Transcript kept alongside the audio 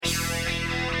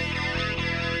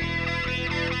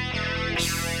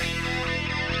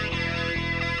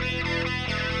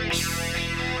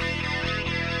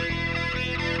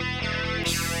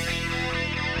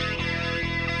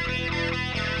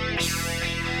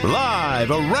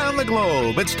Live around the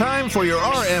globe, it's time for your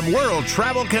RM World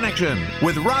Travel Connection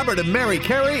with Robert and Mary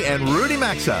Carey and Rudy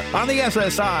Maxa on the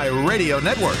SSI Radio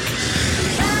Network.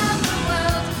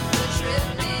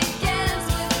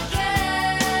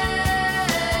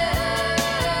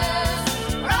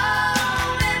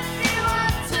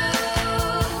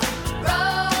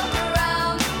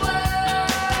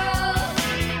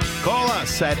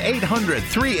 At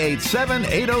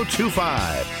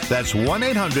 800-387-8025. That's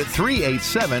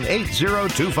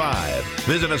 1-800-387-8025.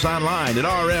 Visit us online at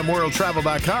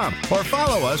rmworldtravel.com or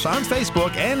follow us on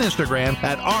Facebook and Instagram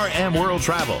at RM World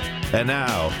Travel. And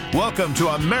now, welcome to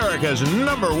America's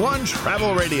 #1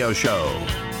 travel radio show.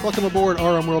 Welcome aboard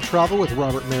RM World Travel with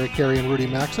Robert, Mary Carey, and Rudy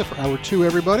Maxa for Hour 2,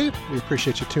 everybody. We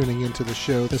appreciate you tuning into the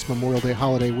show this Memorial Day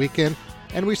holiday weekend.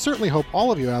 And we certainly hope all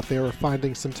of you out there are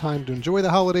finding some time to enjoy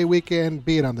the holiday weekend,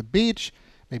 be it on the beach,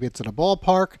 maybe it's at a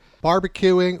ballpark,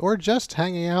 barbecuing, or just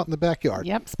hanging out in the backyard.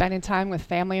 Yep, spending time with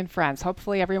family and friends.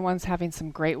 Hopefully everyone's having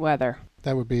some great weather.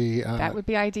 That would be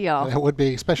ideal. That would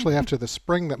be, especially after the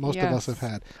spring that most of us have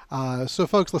had. So,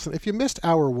 folks, listen, if you missed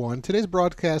Hour 1, today's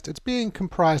broadcast, it's being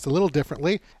comprised a little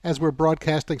differently as we're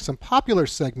broadcasting some popular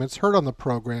segments heard on the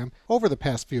program over the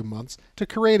past few months to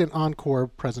create an encore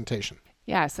presentation.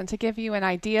 Yes, and to give you an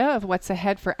idea of what's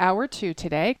ahead for Hour 2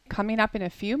 today, coming up in a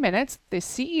few minutes, the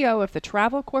CEO of the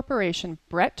Travel Corporation,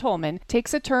 Brett Tolman,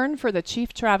 takes a turn for the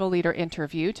Chief Travel Leader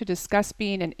interview to discuss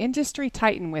being an industry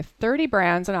titan with 30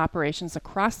 brands and operations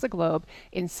across the globe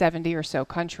in 70 or so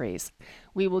countries.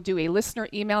 We will do a listener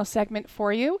email segment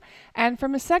for you. And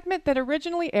from a segment that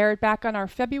originally aired back on our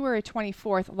February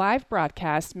 24th live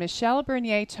broadcast, Michelle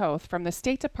Bernier-Toth from the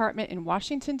State Department in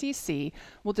Washington, D.C.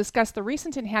 will discuss the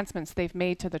recent enhancements they've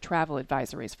made to the travel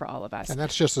advisories for all of us. And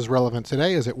that's just as relevant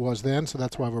today as it was then, so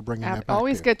that's why we're bringing that back.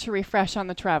 Always good to refresh on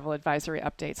the travel advisory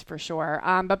updates for sure.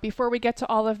 But before we get to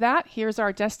all of that, here's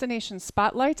our destination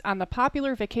spotlight on the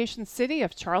popular vacation city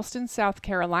of Charleston, South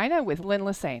Carolina with Lynn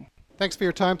Lassane. Thanks for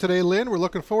your time today, Lynn. We're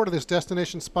looking forward to this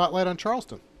destination spotlight on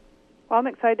Charleston. Well, I'm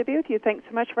excited to be with you. Thanks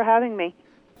so much for having me.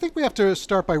 I think we have to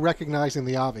start by recognizing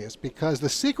the obvious, because the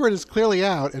secret is clearly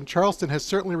out, and Charleston has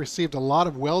certainly received a lot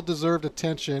of well-deserved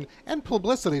attention and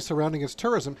publicity surrounding its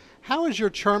tourism. How is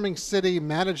your charming city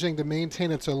managing to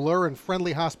maintain its allure and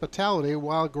friendly hospitality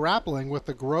while grappling with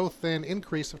the growth and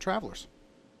increase of travelers?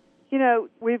 You know,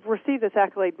 we've received this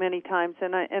accolade many times,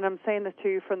 and I'm saying this to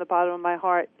you from the bottom of my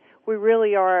heart. We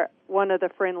really are one of the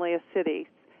friendliest cities.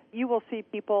 You will see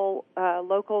people,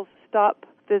 locals, stop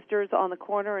visitors on the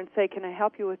corner and say, "Can I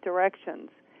help you with directions?"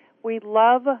 We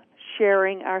love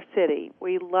sharing our city.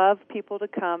 We love people to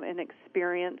come and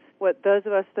experience what those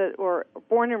of us that were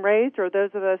born and raised, or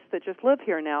those of us that just live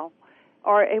here now,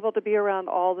 are able to be around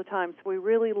all the time. So we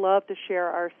really love to share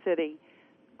our city.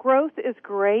 Growth is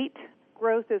great.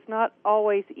 Growth is not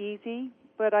always easy,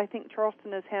 but I think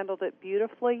Charleston has handled it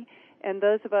beautifully. And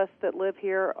those of us that live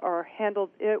here are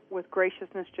handled it with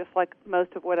graciousness, just like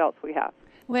most of what else we have.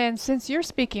 Lynn, since you're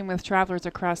speaking with travelers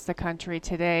across the country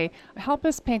today, help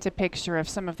us paint a picture of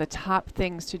some of the top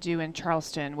things to do in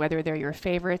Charleston, whether they're your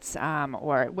favorites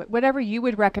or whatever you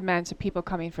would recommend to people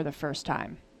coming for the first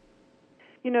time.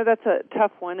 You know, that's a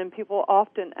tough one, and people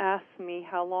often ask me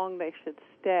how long they should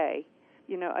stay.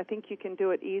 You know, I think you can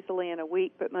do it easily in a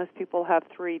week, but most people have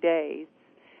 3 days.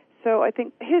 So I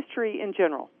think history in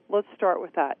general, let's start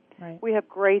with that. Right. We have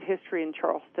great history in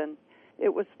Charleston.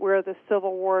 It was where the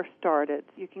Civil War started.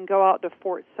 You can go out to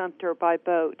Fort Sumter by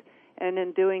boat, and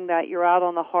in doing that, you're out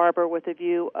on the harbor with a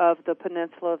view of the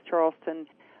peninsula of Charleston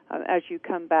as you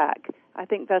come back. I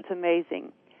think that's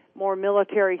amazing. More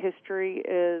military history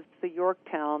is the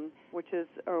Yorktown, which is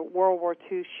a World War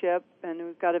II ship, and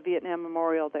we've got a Vietnam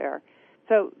memorial there.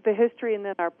 So the history, and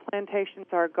then our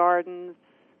plantations, our gardens,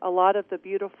 a lot of the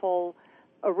beautiful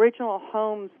original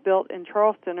homes built in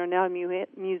Charleston are now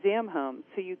museum homes.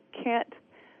 So you can't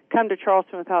come to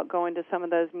Charleston without going to some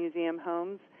of those museum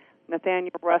homes.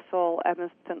 Nathaniel Russell,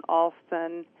 Evanston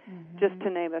Alston, just to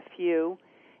name a few.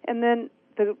 And then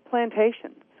the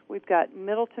plantations. We've got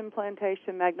Middleton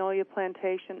Plantation, Magnolia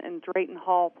Plantation, and Drayton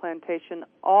Hall Plantation,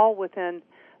 all within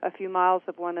a few miles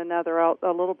of one another, a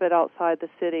little bit outside the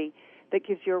city. That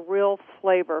gives you a real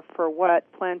flavor for what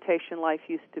plantation life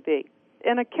used to be.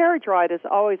 And a carriage ride is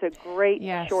always a great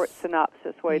short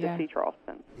synopsis way to see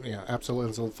Charleston. Yeah, absolutely.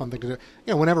 It's a fun thing to do.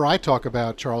 You know, whenever I talk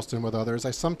about Charleston with others,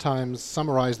 I sometimes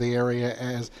summarize the area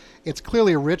as it's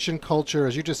clearly rich in culture.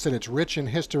 As you just said, it's rich in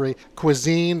history,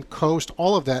 cuisine, coast,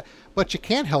 all of that. But you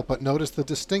can't help but notice the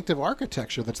distinctive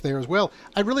architecture that's there as well.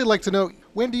 I'd really like to know,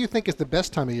 when do you think is the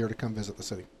best time of year to come visit the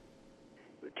city?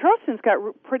 Charleston's got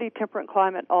pretty temperate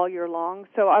climate all year long,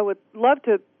 so I would love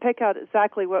to pick out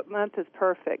exactly what month is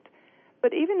perfect.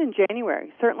 But even in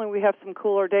January, certainly we have some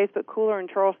cooler days, but cooler in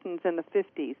Charleston's in the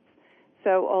 50s.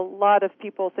 So a lot of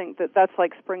people think that that's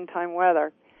like springtime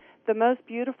weather. The most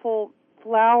beautiful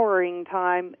flowering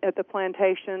time at the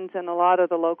plantations and a lot of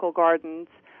the local gardens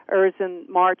is in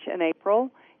March and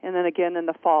April, and then again in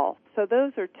the fall. So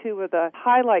those are two of the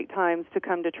highlight times to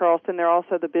come to Charleston. They're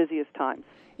also the busiest times.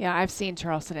 Yeah, I've seen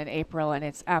Charleston in April, and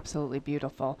it's absolutely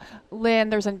beautiful. Lynn,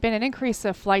 there's been an increase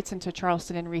of flights into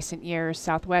Charleston in recent years.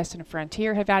 Southwest and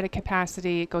Frontier have added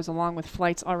capacity. It goes along with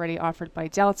flights already offered by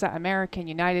Delta, American,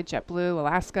 United, JetBlue,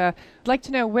 Alaska. I'd like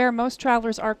to know where most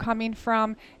travelers are coming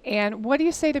from, and what do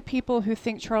you say to people who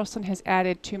think Charleston has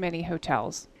added too many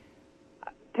hotels?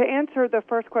 To answer the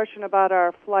first question about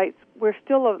our flights, we're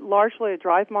still largely a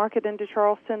drive market into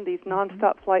Charleston. These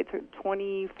nonstop flights,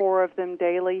 24 of them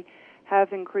daily,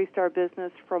 have increased our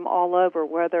business from all over,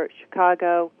 whether it's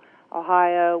Chicago,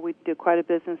 Ohio. We do quite a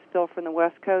business still from the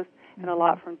West Coast and a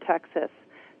lot from Texas.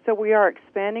 So we are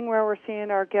expanding where we're seeing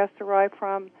our guests arrive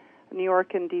from, New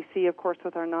York and D.C., of course,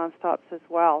 with our nonstops as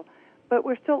well. But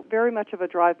we're still very much of a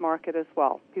drive market as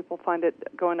well. People find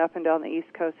it going up and down the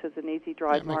East Coast is an easy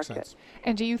drive market. Sense.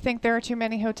 And do you think there are too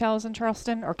many hotels in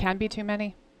Charleston, or can be too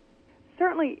many?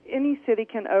 Certainly, any city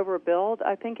can overbuild.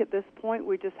 I think at this point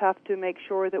we just have to make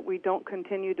sure that we don't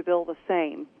continue to build the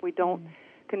same. We don't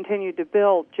continue to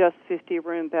build just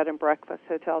 50-room bed and breakfast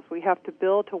hotels. We have to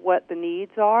build to what the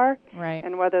needs are, right.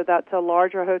 And whether that's a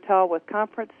larger hotel with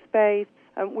conference space.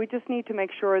 We just need to make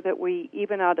sure that we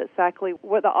even out exactly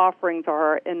what the offerings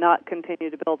are and not continue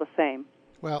to build the same.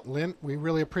 Well, Lynn, we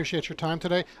really appreciate your time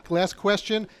today. Last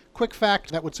question, quick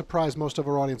fact that would surprise most of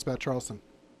our audience about Charleston.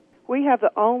 We have the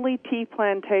only tea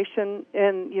plantation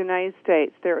in the United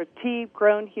States. There is tea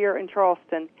grown here in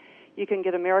Charleston. You can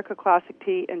get America Classic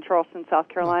tea in Charleston, South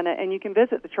Carolina, and you can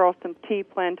visit the Charleston Tea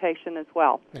Plantation as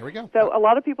well. There we go. So a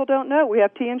lot of people don't know we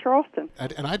have tea in Charleston.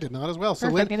 And I did not as well.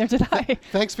 Perfect, So Lynn, neither did I.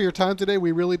 Thanks for your time today.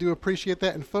 We really do appreciate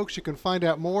that. And folks, you can find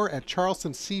out more at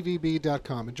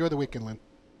charlestoncvb.com. Enjoy the weekend, Lynn.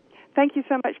 Thank you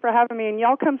so much for having me, and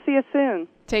y'all come see us soon.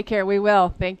 Take care. We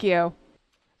will. Thank you.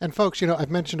 And folks,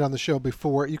 I've mentioned on the show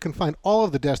before, you can find all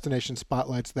of the destination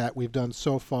spotlights that we've done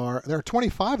so far. There are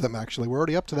 25 of them, actually. We're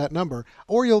already up to that number.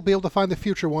 Or you'll be able to find the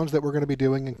future ones that we're going to be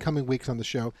doing in coming weeks on the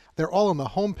show. They're all on the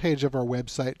homepage of our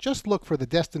website. Just look for the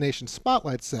Destination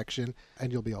Spotlight section,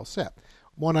 and you'll be all set.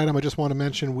 One item I just want to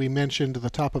mention, we mentioned at the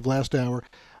top of last hour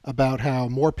about how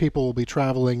more people will be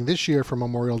traveling this year for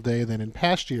Memorial Day than in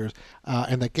past years,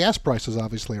 and that gas prices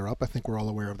obviously are up. I think we're all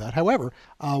aware of that. However,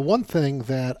 one thing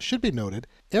that should be noted,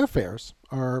 airfares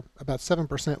are about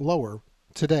 7% lower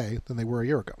today than they were a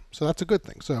year ago. So that's a good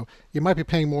thing. So you might be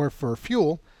paying more for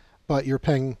fuel, but you're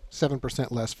paying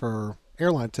 7% less for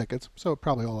airline tickets, so it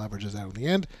probably all averages out in the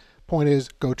end. Point is,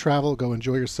 go travel, go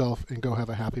enjoy yourself, and go have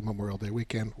a happy Memorial Day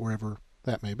weekend wherever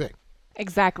that may be.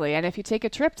 Exactly. And if you take a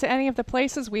trip to any of the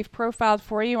places we've profiled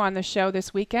for you on the show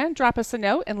this weekend, drop us a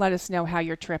note and let us know how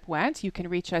your trip went. You can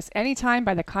reach us anytime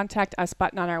by the Contact Us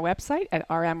button on our website at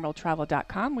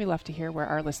rmworldtravel.com. We love to hear where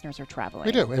our listeners are traveling.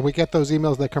 We do. And we get those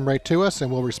emails that come right to us,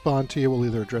 and we'll respond to you. We'll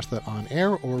either address that on air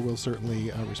or we'll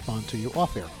certainly respond to you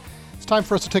off air. It's time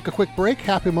for us to take a quick break.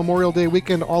 Happy Memorial Day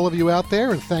weekend, all of you out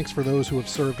there, and thanks for those who have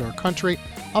served our country.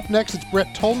 Up next, it's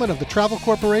Brett Tolman of the Travel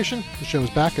Corporation. The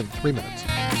show's back in 3 minutes.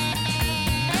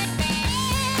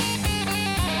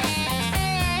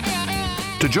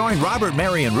 To join Robert,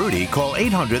 Mary, and Rudy, call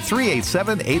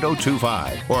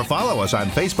 800-387-8025 or follow us on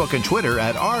Facebook and Twitter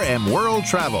at RM World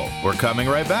Travel. We're coming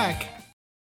right back.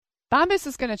 Bombas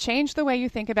is going to change the way you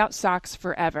think about socks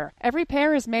forever. Every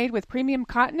pair is made with premium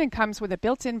cotton and comes with a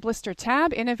built-in blister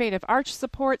tab, innovative arch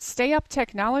support, stay-up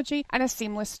technology, and a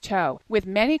seamless toe. With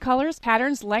many colors,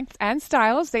 patterns, lengths, and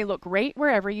styles, they look great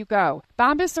wherever you go.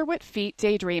 Bombas are what feet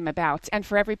daydream about, and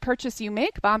for every purchase you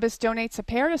make, Bombas donates a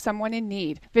pair to someone in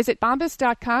need. Visit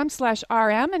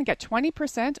bombas.com/RM and get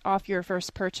 20% off your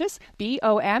first purchase,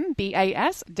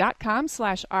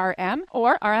 bombas.com/RM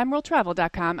or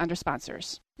rmworldtravel.com under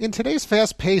sponsors. In today's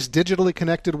fast-paced, digitally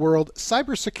connected world,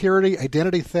 cybersecurity,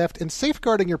 identity theft, and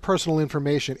safeguarding your personal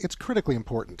information, it's critically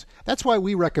important. That's why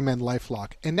we recommend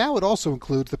LifeLock, and now it also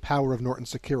includes the power of Norton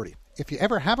Security. If you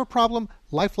ever have a problem,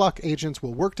 LifeLock agents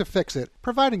will work to fix it,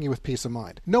 providing you with peace of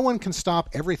mind. No one can stop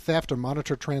every theft or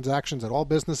monitor transactions at all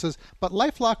businesses, but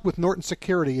LifeLock with Norton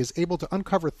Security is able to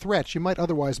uncover threats you might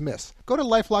otherwise miss. Go to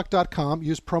LifeLock.com,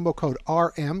 use promo code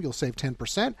RM, you'll save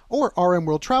 10%, or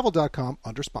RMWorldTravel.com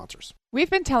under sponsors. We've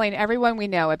been telling everyone we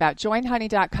know about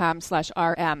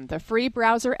joinhoney.com/RM, the free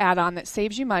browser add-on that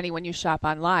saves you money when you shop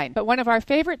online. But one of our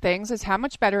favorite things is how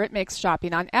much better it makes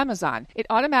shopping on Amazon. It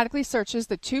automatically searches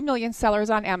the 2 million sellers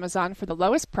on Amazon for the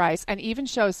lowest price and even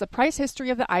shows the price history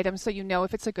of the item so you know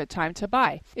if it's a good time to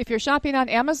buy. If you're shopping on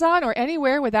Amazon or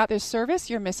anywhere without this service,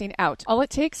 you're missing out. All it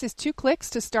takes is 2 clicks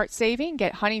to start saving.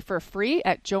 Get Honey for free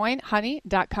at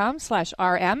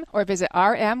joinhoney.com/RM or visit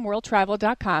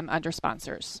rmworldtravel.com under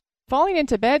sponsors. Falling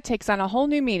into bed takes on a whole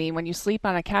new meaning when you sleep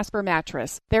on a Casper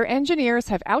mattress. Their engineers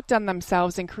have outdone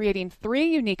themselves in creating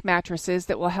 3 unique mattresses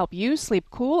that will help you sleep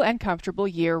cool and comfortable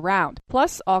year-round.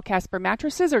 Plus, all Casper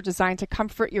mattresses are designed to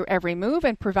comfort your every move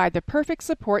and provide the perfect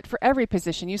support for every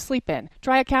position you sleep in.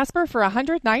 Try a Casper for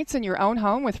 100 nights in your own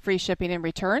home with free shipping and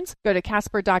returns. Go to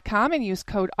Casper.com and use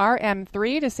code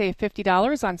RM3 to save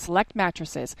 $50 on select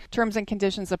mattresses. Terms and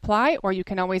conditions apply, or you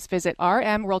can always visit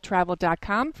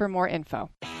rmworldtravel.com for more info.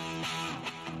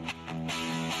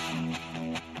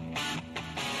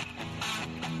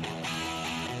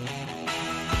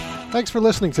 Thanks for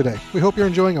listening today. We hope you're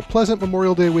enjoying a pleasant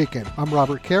Memorial Day weekend. I'm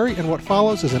Robert Carey, and what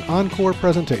follows is an encore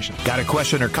presentation. Got a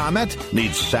question or comment?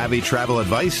 Need savvy travel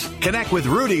advice? Connect with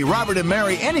Rudy, Robert, and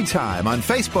Mary anytime on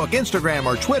Facebook, Instagram,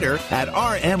 or Twitter at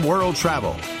RM World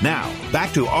Travel. Now,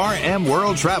 back to RM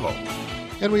World Travel.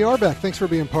 And we are back. Thanks for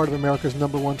being part of America's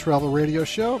 #1 travel radio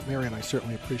show. Mary and I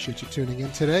certainly appreciate you tuning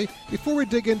in today. Before we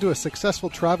dig into a successful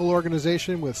travel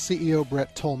organization with CEO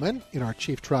Brett Tolman in our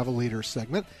Chief Travel Leaders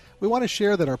segment, we want to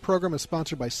share that our program is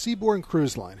sponsored by Seabourn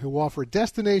Cruise Line, who offer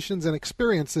destinations and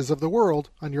experiences of the world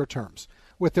on your terms.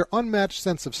 With their unmatched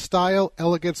sense of style,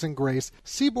 elegance, and grace,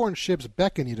 Seabourn ships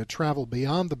beckon you to travel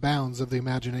beyond the bounds of the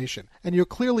imagination, and you'll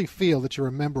clearly feel that you're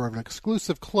a member of an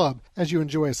exclusive club as you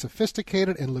enjoy a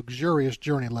sophisticated and luxurious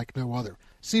journey like no other.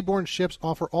 Seabourn ships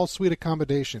offer all-suite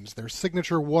accommodations, their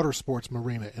signature water sports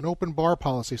marina, an open bar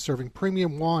policy serving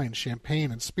premium wine,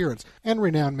 champagne, and spirits, and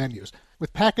renowned menus.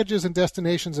 With packages and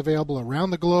destinations available around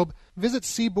the globe, visit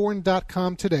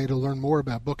Seabourn.com today to learn more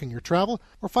about booking your travel,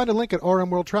 or find a link at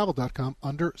rmworldtravel.com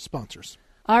under sponsors.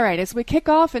 All right, as we kick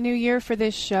off a new year for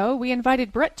this show, we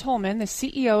invited Brett Tolman, the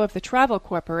CEO of the Travel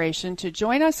Corporation, to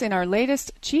join us in our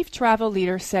latest Chief Travel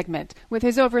Leader segment. With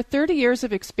his over 30 years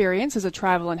of experience as a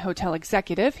travel and hotel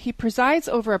executive, he presides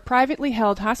over a privately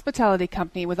held hospitality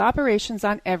company with operations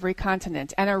on every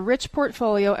continent and a rich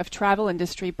portfolio of travel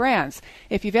industry brands.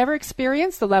 If you've ever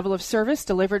experienced the level of service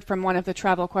delivered from one of the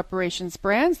Travel Corporation's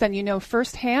brands, then you know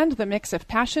firsthand the mix of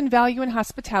passion, value, and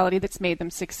hospitality that's made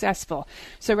them successful.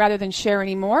 So rather than share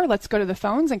any more, let's go to the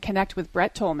phones and connect with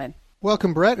Brett Tolman.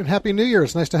 Welcome, Brett, and Happy New Year.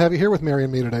 It's nice to have you here with Mary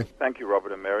and me today. Thank you,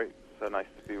 Robert and Mary. So nice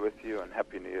to be with you, and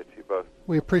Happy New Year to you both.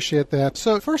 We appreciate that.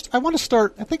 So first, I want to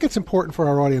start, I think it's important for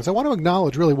our audience, I want to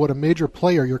acknowledge really what a major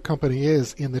player your company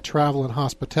is in the travel and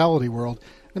hospitality world.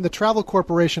 And the Travel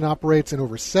Corporation operates in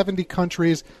over 70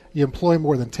 countries. You employ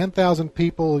more than 10,000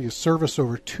 people. You service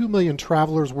over 2 million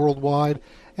travelers worldwide.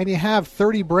 And you have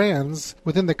 30 brands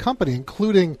within the company,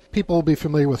 including people will be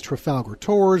familiar with Trafalgar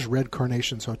Tours, Red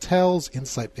Carnations Hotels,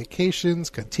 Insight Vacations,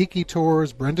 Contiki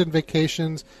Tours, Brendan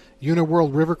Vacations,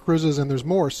 Uniworld River Cruises, and there's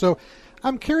more. So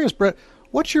I'm curious, Brett,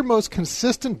 what's your most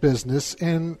consistent business,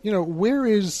 and where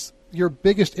is your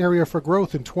biggest area for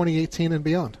growth in 2018 and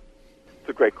beyond? It's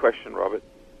a great question, Robert.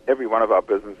 Every one of our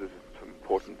businesses is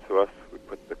important to us. We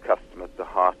put the customer at the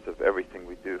heart of everything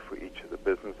we do for each of the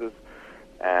businesses.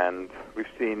 And we've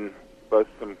seen both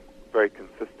some very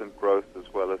consistent growth as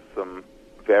well as some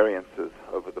variances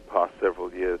over the past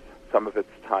several years. Some of it's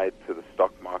tied to the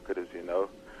stock market, as you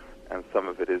know, and some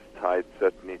of it is tied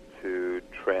certainly to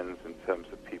trends in terms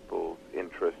of people's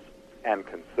interests and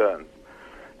concerns.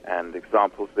 And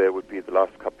examples there would be the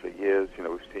last couple of years.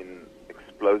 We've seen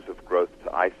explosive growth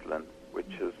to Iceland,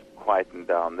 which has quietened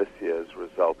down this year as a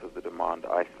result of the demand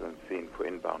Iceland's seen for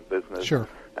inbound business. Sure.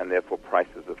 And therefore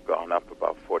prices have gone up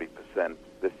about 40%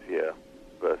 this year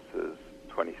versus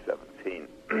 2017,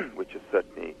 which has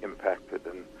certainly impacted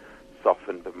and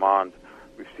softened demand.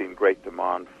 We've seen great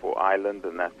demand for Ireland,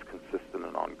 and that's consistent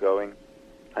and ongoing.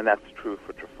 And that's true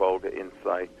for Trafalgar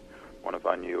Insight, one of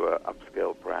our newer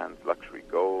upscale brands, Luxury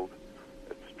Gold.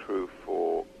 It's true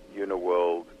for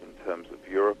Uniworld in terms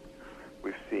of Europe.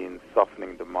 We've seen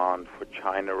softening demand for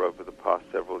China over the past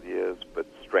several years, but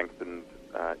strengthened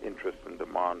interest and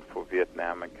demand for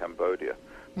Vietnam and Cambodia,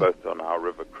 both on our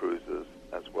river cruises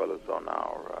as well as on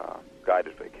our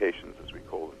guided vacations, as we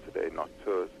call them today, not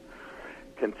tours.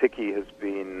 Kentucky has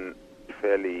been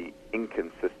fairly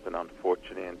inconsistent,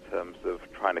 unfortunately, in terms of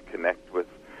trying to connect with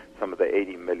some of the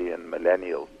 80 million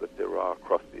millennials that there are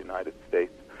across the United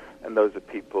States. And those are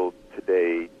people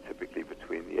today typically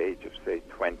between the age of, say,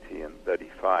 20 and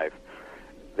 35.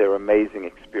 They're amazing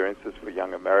experiences for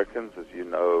young Americans. As you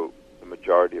know, the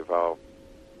majority of our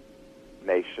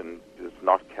nation does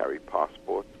not carry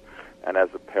passports. And as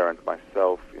a parent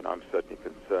myself, I'm certainly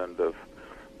concerned of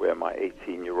where my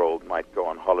 18-year-old might go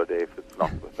on holiday if it's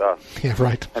not with us. Yeah,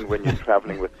 right. And when you're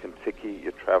traveling with Kentucky,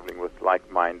 you're traveling with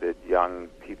like-minded young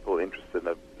people interested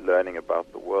in learning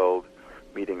about the world,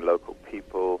 meeting local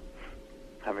people,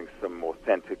 having some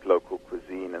authentic local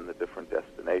cuisine in the different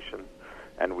destinations.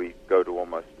 And we go to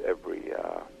almost every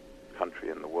country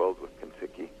in the world with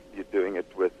Kentucky. You're doing it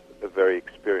with a very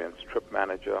experienced trip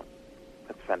manager.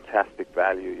 It's fantastic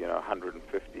value, $150,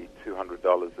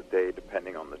 $200 a day,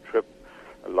 depending on the trip.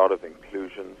 A lot of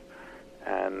inclusions.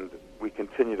 And we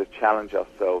continue to challenge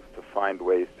ourselves to find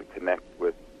ways to connect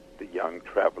with the young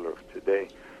traveler of today.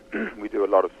 We do a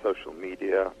lot of social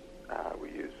media. We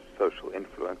use social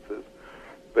influencers.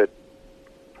 But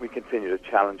we continue to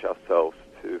challenge ourselves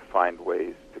to find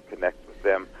ways to connect with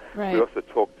them. Right. We also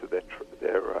talk to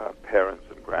their parents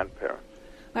and grandparents.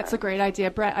 That's a great idea,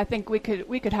 Brett. I think we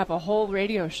could have a whole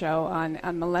radio show on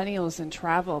millennials and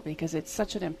travel, because it's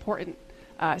such an important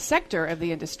sector of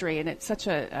the industry, and it's such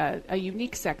a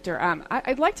unique sector.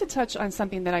 I'd like to touch on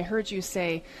something that I heard you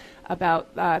say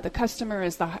about the customer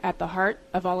is at the heart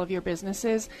of all of your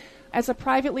businesses. As a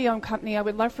privately owned company, I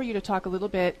would love for you to talk a little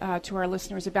bit to our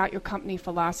listeners about your company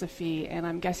philosophy, and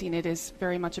I'm guessing it is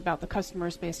very much about the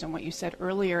customers based on what you said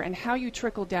earlier, and how you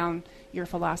trickle down your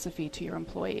philosophy to your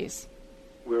employees.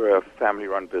 We're a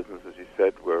family-run business, as you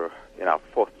said. We're in our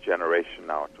fourth generation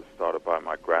now. It was started by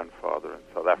my grandfather in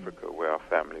South Africa, where our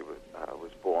family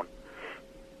was born.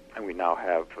 And we now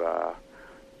have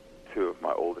two of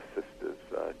my older sister's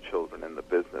children in the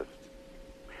business.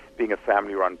 Being a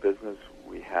family-run business,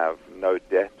 we have no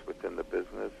debt within the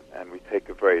business, and we take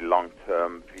a very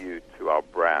long-term view to our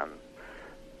brands.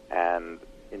 And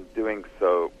in doing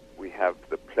so, we have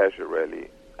the pleasure, really,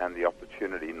 and the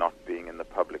opportunity, not being in the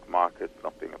public markets,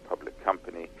 not being a public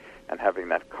company, and having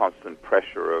that constant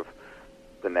pressure of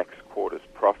the next quarter's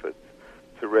profits,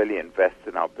 to really invest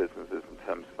in our businesses in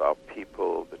terms of our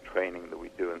people, the training that we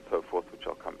do, and so forth, which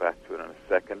I'll come back to in a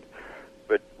second.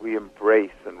 But we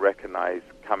embrace and recognize,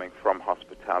 coming from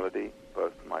hospitality,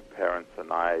 both my parents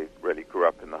and I really grew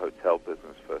up in the hotel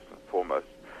business first and foremost.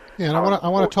 Yeah, and I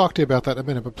want to talk to you about that in a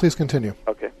minute, but please continue.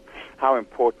 Okay. How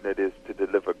important it is to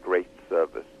deliver great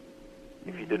service.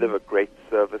 If you deliver great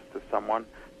service to someone,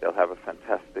 they'll have a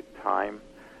fantastic time.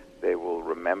 They will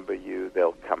remember you.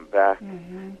 They'll come back,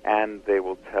 and they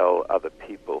will tell other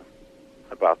people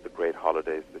about the great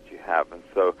holidays that you have. And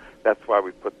so that's why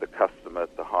we put the customer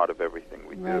at the heart of everything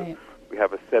we do. We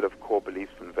have a set of core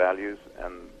beliefs and values,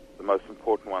 and the most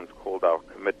important one's called our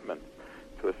commitment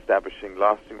to establishing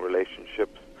lasting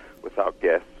relationships with our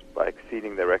guests by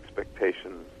exceeding their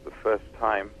expectations the first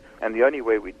time. And the only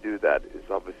way we do that is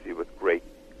obviously with great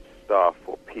staff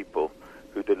or people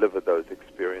who deliver those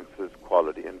experiences,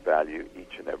 quality and value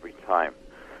each and every time.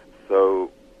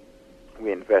 So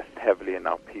we invest heavily in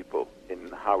our people, in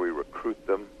how we recruit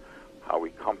them, how we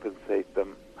compensate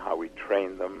them, how we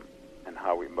train them, and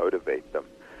how we motivate them.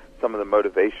 Some of the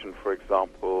motivation, for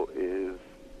example, is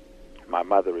my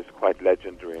mother is quite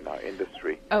legendary in our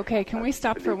industry. Okay, can we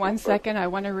stop for 1 second? I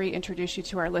want to reintroduce you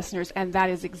to our listeners, and that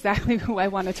is exactly who I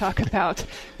want to talk about,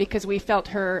 because we felt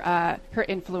her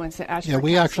influence at Ashford Castle. Yeah,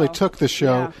 we actually took the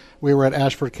show. Yeah. We were at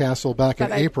Ashford Castle back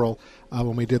in April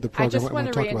when we did the program. I just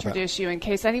want to reintroduce you in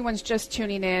case anyone's just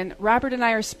tuning in. Robert and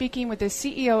I are speaking with the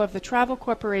CEO of the Travel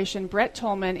Corporation, Brett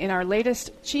Tolman, in our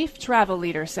latest Chief Travel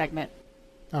Leader segment.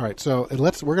 All right, so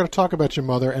we're going to talk about your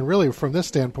mother, and really from this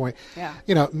standpoint,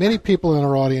 many people in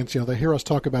our audience, they hear us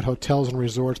talk about hotels and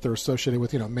resorts that are associated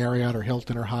with, Marriott or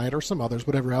Hilton or Hyatt or some others,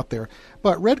 whatever out there.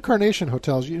 But Red Carnation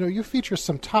Hotels, you feature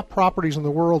some top properties in the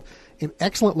world in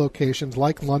excellent locations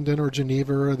like London or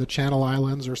Geneva or the Channel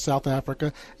Islands or South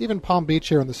Africa, even Palm Beach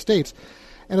here in the States.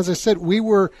 And as I said, we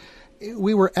were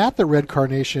at the Red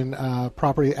Carnation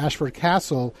property, Ashford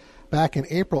Castle, back in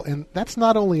April, and that's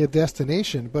not only a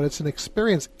destination, but it's an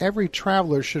experience every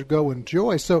traveler should go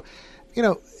enjoy. So,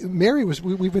 Mary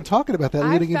we've been talking about that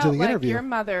leading into the interview. I felt like your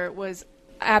mother was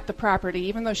at the property,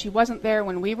 even though she wasn't there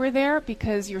when we were there,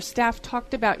 because your staff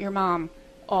talked about your mom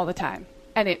all the time.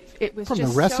 And it was from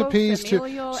just the recipes so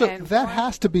familial. So and that warm.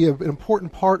 has to be an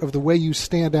important part of the way you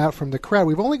stand out from the crowd.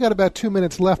 We've only got about 2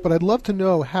 minutes left, but I'd love to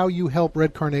know how you help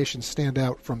Red Carnation stand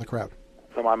out from the crowd.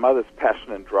 So my mother's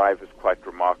passion and drive is quite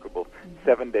remarkable.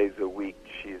 7 days a week,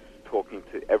 she's talking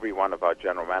to every one of our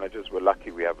general managers. We're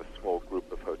lucky we have a small group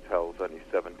of hotels, only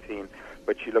 17,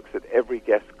 but she looks at every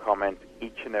guest comment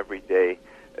each and every day,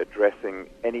 addressing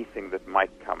anything that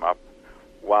might come up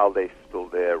while they're still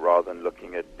there rather than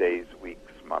looking at days,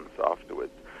 weeks, months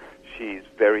afterwards. She's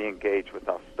very engaged with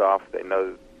our staff. They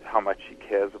know how much she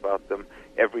cares about them.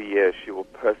 Every year she will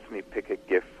personally pick a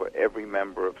gift for every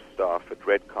member of staff at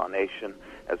Red Carnation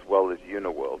as well as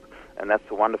Uniworld. And that's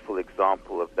a wonderful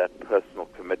example of that personal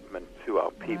commitment to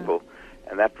our people.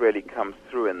 And that really comes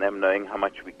through in them knowing how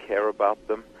much we care about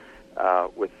them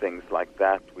with things like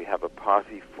that. We have a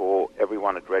party for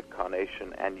everyone at Red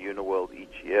Carnation and Uniworld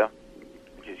each year,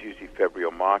 which is usually February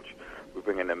or March. We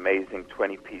bring an amazing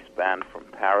 20-piece band from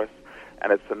Paris,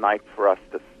 and it's a night for us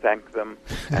to thank them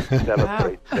and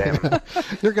celebrate them.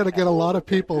 You're going to get a lot of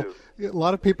people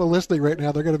listening right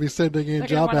now. They're going to be sending in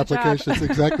job applications.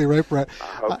 Exactly right, Brett. I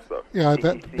hope so.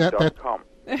 CTC.com.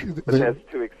 But there's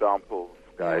two examples,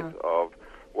 guys, of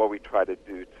what we try to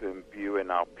do to imbue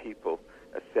in our people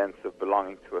a sense of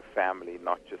belonging to a family,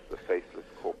 not just a faceless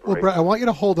corporation. Well, Brett, I want you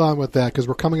to hold on with that because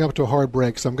we're coming up to a hard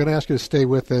break. So I'm going to ask you to stay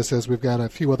with us as we've got a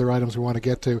few other items we want to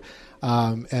get to,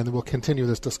 and we'll continue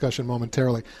this discussion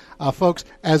momentarily. Folks,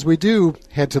 as we do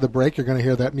head to the break, you're going to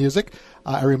hear that music.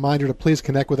 A reminder to please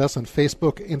connect with us on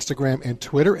Facebook, Instagram, and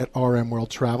Twitter at RM World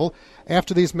Travel.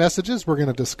 After these messages, we're going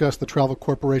to discuss the Travel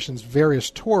Corporation's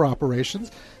various tour operations,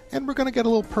 and we're going to get a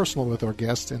little personal with our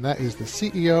guest, and that is the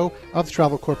CEO of the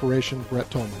Travel Corporation, Brett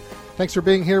Tolman. Thanks for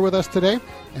being here with us today,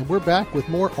 and we're back with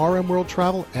more RM World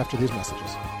Travel after these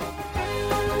messages.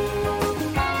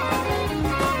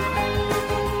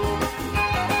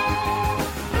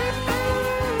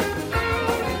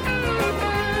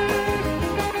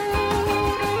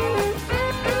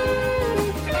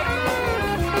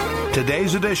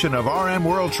 Today's edition of RM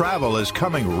World Travel is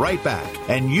coming right back,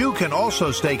 and you can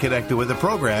also stay connected with the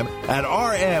program at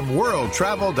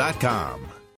rmworldtravel.com.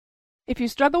 If you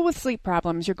struggle with sleep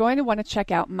problems, you're going to want to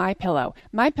check out MyPillow.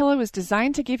 MyPillow is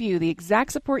designed to give you the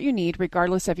exact support you need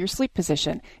regardless of your sleep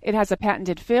position. It has a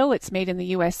patented fill. It's made in the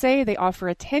USA. They offer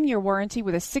a 10-year warranty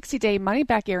with a 60-day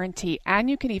money-back guarantee, and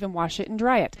you can even wash it and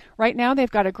dry it. Right now,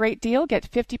 they've got a great deal. Get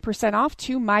 50% off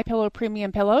 2 MyPillow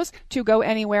premium pillows. 2 Go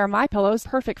Anywhere MyPillows,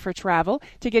 perfect for travel.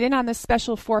 To get in on this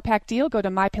special 4-pack deal, go to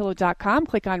MyPillow.com,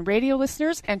 click on Radio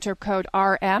Listeners, enter code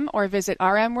RM, or visit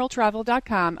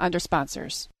rmworldtravel.com under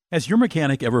sponsors. Has your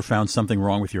mechanic ever found something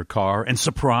wrong with your car and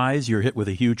surprise, you're hit with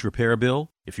a huge repair bill?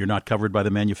 If you're not covered by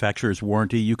the manufacturer's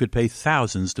warranty, you could pay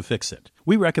thousands to fix it.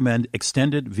 We recommend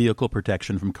extended vehicle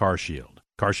protection from CarShield.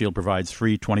 CarShield provides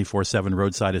free 24/7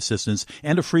 roadside assistance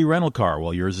and a free rental car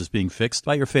while yours is being fixed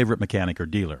by your favorite mechanic or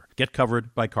dealer. Get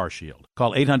covered by CarShield.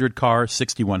 Call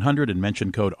 800-CAR-6100 and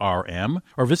mention code RM,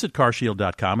 or visit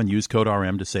carshield.com and use code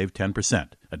RM to save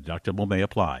 10%. A deductible may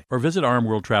apply. Or visit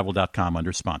rmworldtravel.com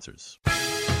under sponsors.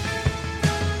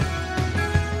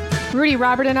 Rudy,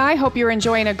 Robert, and I hope you're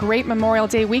enjoying a great Memorial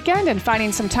Day weekend and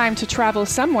finding some time to travel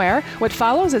somewhere. What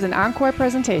follows is an encore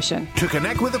presentation. To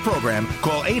connect with the program,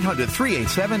 call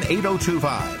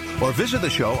 800-387-8025 or visit the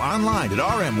show online at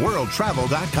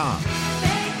rmworldtravel.com.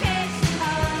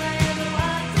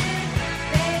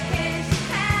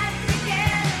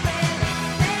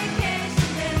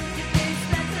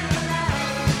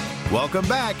 Welcome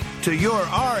back to your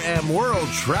RM World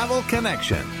Travel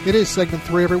Connection. It is segment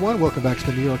 3, everyone. Welcome back to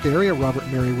the New York area. Robert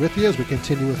and Mary with you as we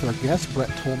continue with our guest, Brett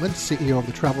Tolman, CEO of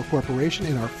the Travel Corporation,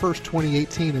 in our first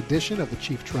 2018 edition of the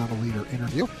Chief Travel Leader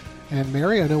interview. And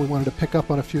Mary, I know we wanted to pick up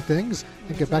on a few things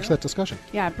and get back to that discussion.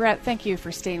 Yeah, Brett, thank you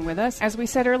for staying with us. As we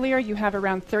said earlier, you have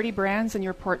around 30 brands in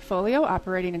your portfolio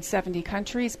operating in 70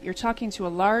 countries. You're talking to a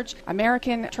large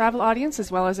American travel audience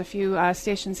as well as a few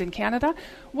stations in Canada.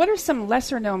 What are some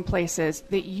lesser-known places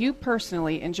that you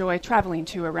personally enjoy traveling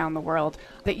to around the world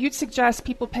that you'd suggest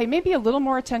people pay maybe a little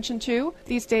more attention to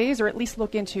these days, or at least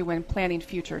look into when planning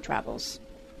future travels?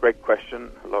 Great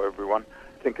question. Hello, everyone.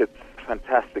 I think it's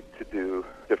fantastic to do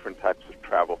different types of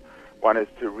travel. One is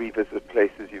to revisit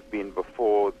places you've been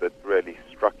before that really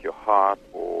struck your heart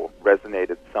or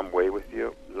resonated some way with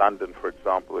you. London, for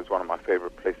example, is one of my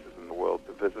favorite places in the world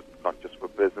to visit, not just for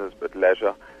business but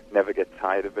leisure. Never get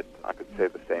tired of it. I could say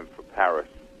the same for Paris.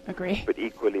 Agree. But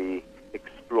equally,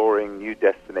 exploring new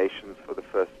destinations for the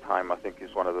first time, I think,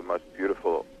 is one of the most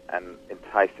beautiful and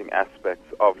enticing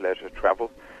aspects of leisure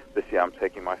travel. This year I'm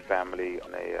taking my family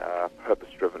on a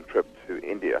purpose-driven trip to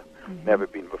India. Never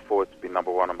been before. It's been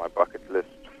number one on my bucket list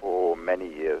for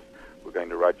many years. We're going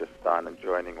to Rajasthan and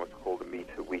joining what's called a Meet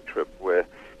a Wee trip, where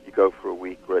you go for a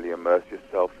week, really immerse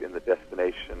yourself in the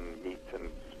destination, meet and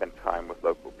spend time with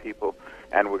local people,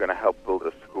 and we're going to help build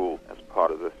a school as part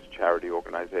of this charity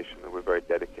organization that we're very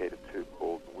dedicated to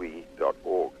called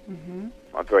we.org.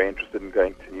 I'm very interested in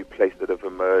going to new places that have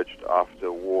emerged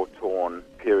after war-torn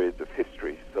periods of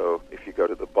history. So if you go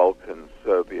to the Balkans,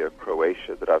 Serbia,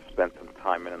 Croatia, that I've spent some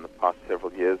time in the past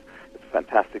several years, it's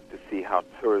fantastic to see how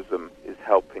tourism is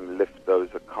helping lift those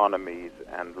economies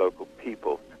and local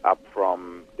people up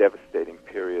from devastating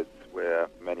periods where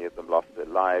many of them lost their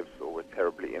lives or were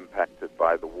terribly impacted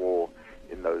by the war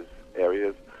in those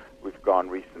areas. We've gone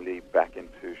recently back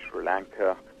into Sri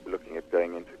Lanka. We're looking at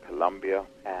going into Colombia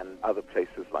and other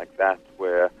places like that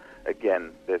where,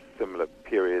 again, there's similar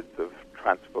periods of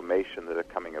transformation that are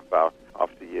coming about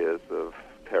after years of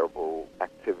terrible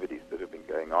activities that have been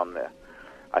going on there.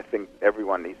 I think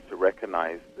everyone needs to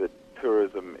recognize that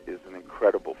tourism is an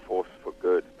incredible force for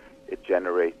good. It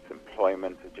generates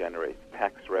employment, it generates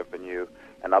tax revenue,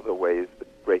 and other ways that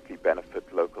greatly benefit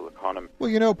local economy.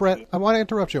 Well, Brett, I want to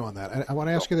interrupt you on that. I want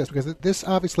to ask you this, because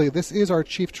this is our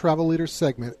Chief Travel Leader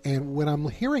segment, and when I'm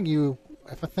hearing you,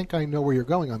 if I think I know where you're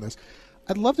going on this,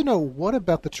 I'd love to know, what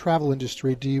about the travel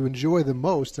industry do you enjoy the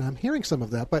most? And I'm hearing some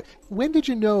of that, but when did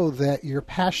you know that your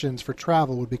passions for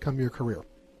travel would become your career?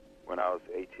 When I was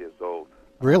 8 years old.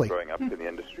 Really? Growing up in the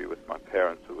industry with my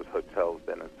parents, who was hotels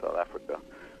then in South Africa.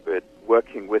 But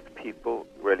working with people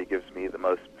really gives me the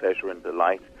most pleasure and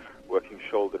delight. Working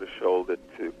shoulder to shoulder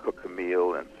to cook a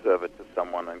meal and serve it to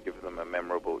someone and give them a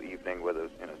memorable evening, whether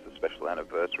it's a special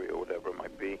anniversary or whatever it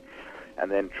might be.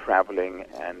 And then traveling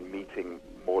and meeting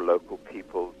more local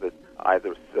people that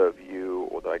either serve you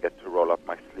or that I get to roll up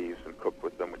my sleeves and cook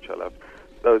with them, which I love.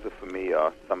 Those are, for me,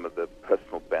 are some of the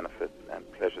personal benefits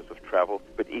and pleasures of travel.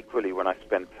 But equally, when I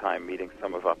spend time meeting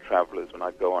some of our travelers, when I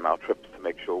go on our trips to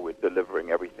make sure we're delivering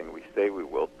everything we say we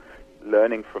will,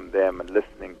 learning from them and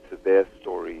listening to their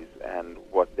stories and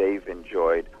what they've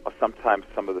enjoyed are sometimes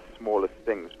some of the smallest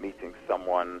things, meeting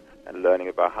someone and learning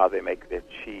about how they make their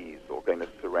cheese, or going to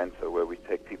Sorrento where we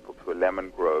take people to a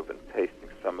lemon grove and tasting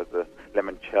some of the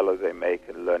limoncello they make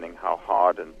and learning how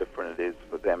hard and different it is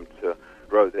for them to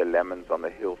grow their lemons on the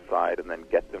hillside and then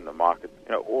get them to market.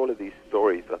 All of these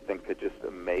stories, I think, are just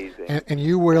amazing. And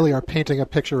you really are painting a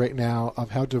picture right now of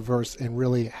how diverse and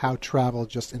really how travel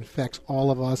just infects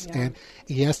all of us. Yeah. And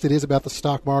yes, it is about the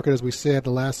stock market, as we said.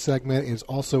 The last segment is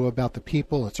also about the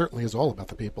people. It certainly is all about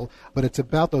the people, but it's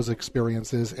about those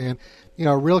experiences. And,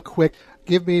 real quick,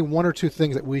 give me one or two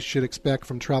things that we should expect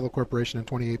from Travel Corporation in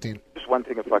 2018. Just one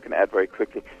thing, if I can add very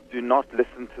quickly. Do not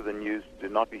listen to the news. Do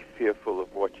not be fearful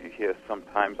of what you hear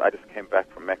sometimes. I just came back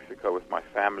from Mexico with my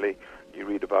family. You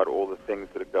read about all the things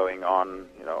that are going on,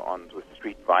 with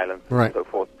street violence and so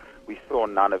forth. We saw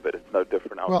none of it. It's no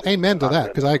different. Well, amen to that,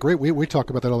 because I agree. We talk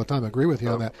about that all the time. I agree with you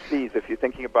on that. Please, if you're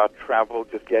thinking about travel,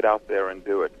 just get out there and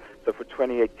do it. So for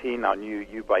 2018, our new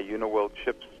U by Uniworld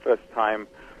ships, first time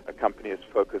a company is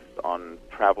focused on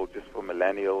travel just for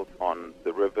millennials on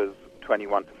the rivers,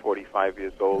 21 to 45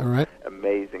 years old. All right.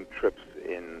 Amazing trips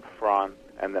in France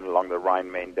and then along the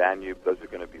Rhine-Main-Danube. Those are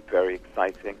going to be very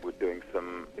exciting. We're doing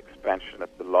some expansion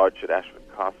at the lodge at Ashford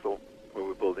Castle, where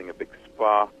we're building a big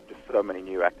spa. Just so many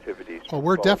new activities. Well,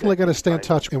 we're definitely going to stay in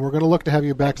touch, and we're going to look to have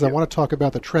you back, because I want to talk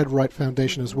about the Tread Right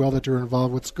Foundation as well that you're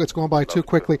involved with. It's going by too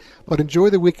quickly, but enjoy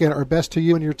the weekend. Our best to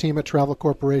you and your team at Travel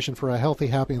Corporation for a healthy,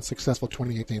 happy, and successful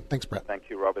 2018. Thanks, Brett. Thank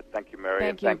you, Robert. Thank you, Mary.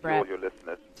 Thank you, Brett. You, all your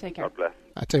listeners. Take care. God bless.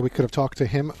 I'd say we could have talked to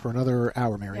him for another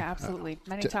hour, Mary. Yeah, absolutely.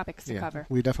 Many topics to cover.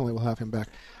 We definitely will have him back.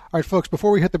 All right, folks,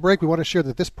 before we hit the break, we want to share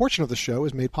that this portion of the show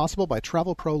is made possible by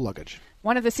Travel Pro Luggage.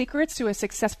 One of the secrets to a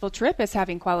successful trip is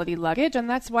having quality luggage, and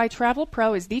that's why Travel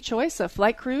Pro is the choice of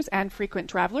flight crews and frequent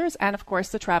travelers, and, of course,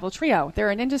 the Travel Trio. They're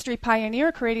an industry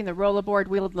pioneer creating the roll-aboard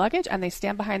wheeled luggage, and they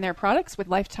stand behind their products with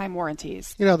lifetime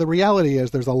warranties. The reality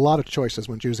is there's a lot of choices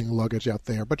when choosing luggage out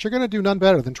there, but you're going to do none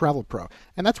better than Travel Pro.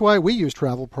 And that's why we use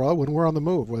Travel Pro when we're on the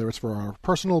move, whether it's for our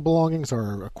personal belongings,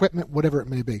 our equipment, whatever it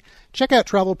may be. Check out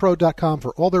TravelPro.com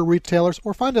for all their retailers,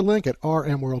 or find a link at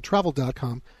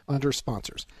rmworldtravel.com under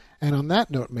sponsors. And on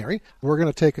that note, Mary, we're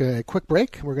going to take a quick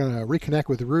break. We're going to reconnect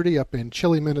with Rudy up in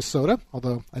Chile, Minnesota,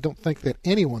 although I don't think that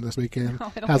anyone this weekend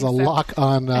has a lock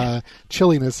on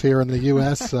chilliness here in the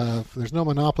U.S. There's no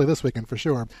monopoly this weekend for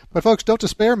sure. But folks, don't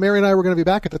despair. Mary and I were going to be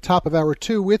back at the top of hour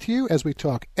 2 with you as we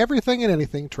talk everything and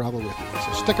anything travel with you.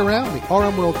 So stick around. The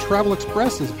RM World Travel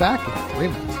Express is back in 3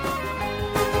 minutes.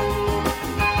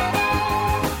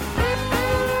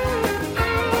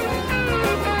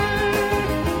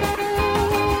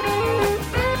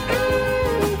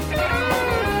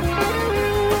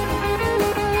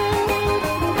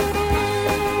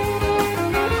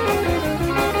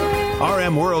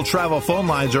 World Travel phone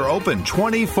lines are open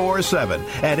 24/7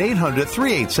 at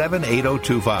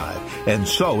 800-387-8025. And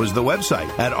so is the website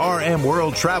at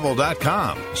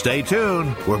rmworldtravel.com. Stay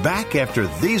tuned. We're back after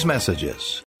these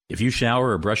messages. If you shower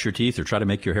or brush your teeth or try to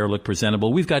make your hair look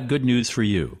presentable, we've got good news for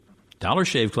you. Dollar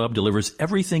Shave Club delivers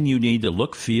everything you need to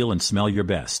look, feel, and smell your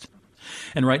best.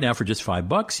 And right now, for just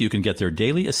 $5, you can get their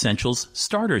Daily Essentials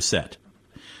Starter Set.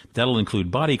 That'll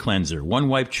include body cleanser, One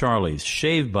Wipe Charlie's,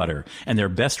 shave butter, and their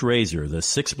best razor, the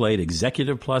 6-blade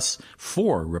Executive Plus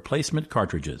 4 replacement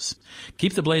cartridges.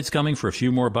 Keep the blades coming for a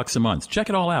few more bucks a month. Check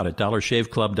it all out at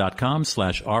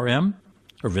dollarshaveclub.com/RM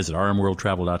or visit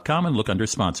rmworldtravel.com and look under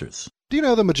sponsors. Do you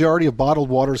know the majority of bottled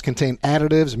waters contain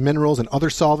additives, minerals, and other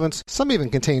solvents? Some even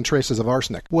contain traces of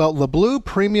arsenic. Well, LeBlue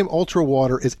Premium Ultra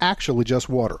Water is actually just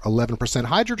water, 11%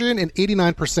 hydrogen and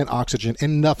 89% oxygen,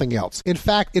 and nothing else. In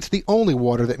fact, it's the only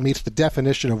water that meets the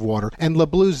definition of water, and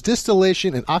LeBlue's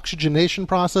distillation and oxygenation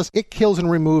process, it kills and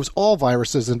removes all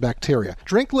viruses and bacteria.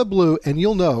 Drink LeBlue and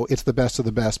you'll know it's the best of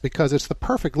the best because it's the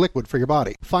perfect liquid for your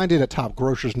body. Find it at top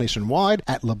grocers nationwide,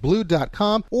 at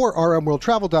leblue.com, or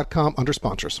rmworldtravel.com under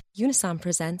sponsors. Unisom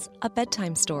presents A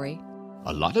Bedtime Story.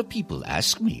 A lot of people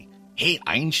ask me, "Hey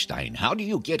Einstein, how do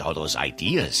you get all those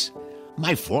ideas?"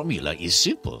 My formula is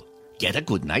simple. Get a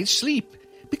good night's sleep.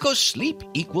 Because sleep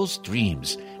equals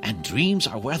dreams, and dreams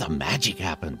are where the magic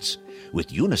happens. With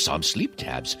Unisom sleep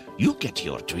tabs, you'll get to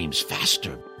your dreams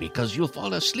faster because you'll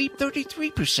fall asleep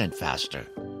 33% faster.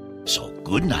 So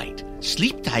good night,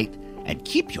 sleep tight, and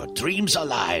keep your dreams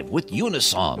alive with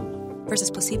Unisom.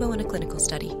 Versus placebo in a clinical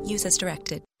study. Use as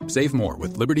directed. Save more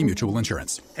with Liberty Mutual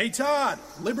Insurance. Hey, Todd,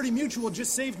 Liberty Mutual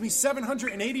just saved me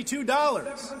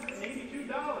 $782.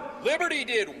 Liberty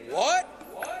did what?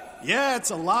 Yeah,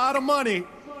 it's a lot of money.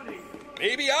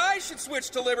 Maybe I should switch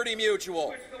to Liberty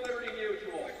Mutual.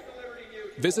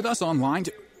 Visit us online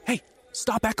to... Hey,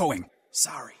 stop echoing.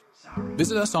 Sorry.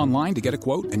 Visit us online to get a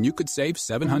quote, and you could save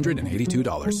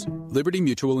 $782. Liberty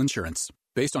Mutual Insurance.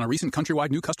 Based on a recent countrywide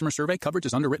new customer survey, coverage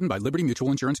is underwritten by Liberty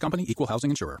Mutual Insurance Company, Equal Housing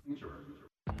Insurer.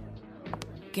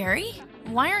 Gary,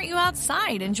 why aren't you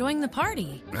outside enjoying the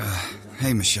party?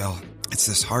 Hey, Michelle. It's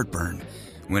this heartburn.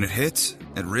 When it hits,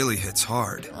 it really hits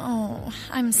hard. Oh,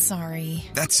 I'm sorry.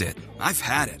 That's it. I've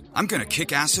had it. I'm going to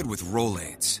kick acid with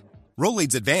Rolaids.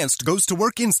 Rolaids Advanced goes to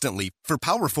work instantly for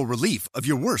powerful relief of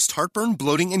your worst heartburn,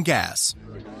 bloating, and gas.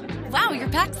 Wow, you're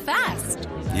packed fast.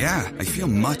 Yeah, I feel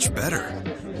much better.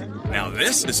 Now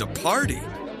this is a party.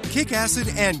 Kick acid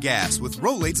and gas with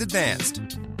Rolaids Advanced.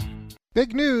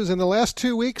 Big news. In the last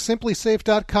 2 weeks,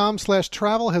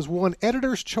 SimplySafe.com/travel has won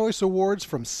Editor's Choice Awards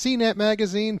from CNET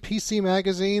Magazine, PC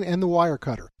Magazine, and The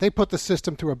Wirecutter. They put the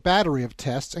system through a battery of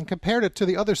tests and compared it to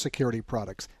the other security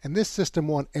products, and this system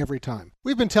won every time.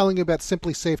 We've been telling you about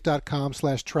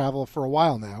SimplySafe.com/travel for a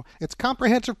while now. It's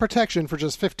comprehensive protection for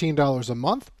just $15 a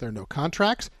month. There are no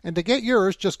contracts. And to get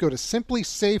yours, just go to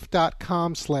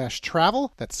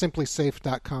SimplySafe.com/travel. That's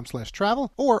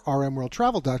SimplySafe.com/travel or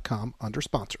rmworldtravel.com under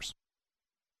sponsors.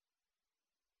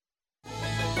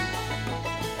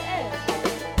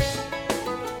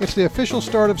 It's the official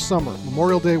start of summer,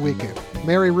 Memorial Day weekend.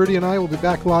 Mary, Rudy, and I will be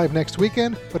back live next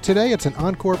weekend, but today it's an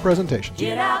encore presentation.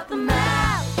 Get out the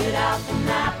map,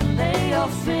 and lay your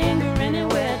finger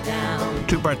anywhere down.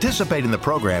 To participate in the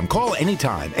program, call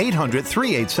anytime,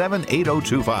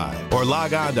 800-387-8025, or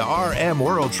log on to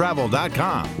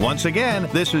rmworldtravel.com. Once again,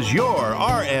 this is your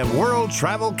RM World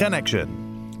Travel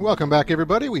Connection. Welcome back,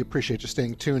 everybody. We appreciate you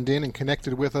staying tuned in and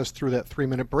connected with us through that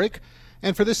 3-minute break.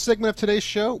 And for this segment of today's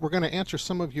show, we're going to answer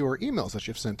some of your emails that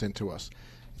you've sent in to us.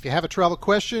 If you have a travel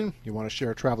question, you want to share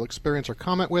a travel experience or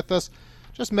comment with us,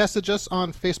 just message us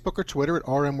on Facebook or Twitter at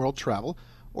RM World Travel,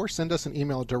 or send us an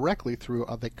email directly through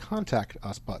the Contact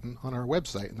Us button on our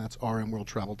website, and that's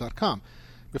rmworldtravel.com.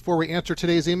 Before we answer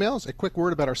today's emails, a quick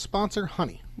word about our sponsor,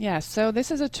 Honey. Yes, so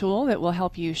this is a tool that will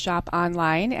help you shop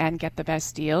online and get the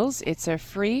best deals. It's a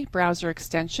free browser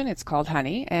extension. It's called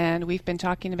Honey, and we've been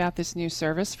talking about this new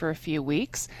service for a few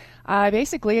weeks.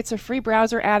 Basically, it's a free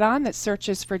browser add-on that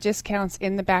searches for discounts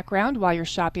in the background while you're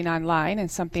shopping online,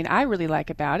 and something I really like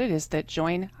about it is that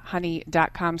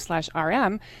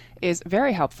joinhoney.com/RM is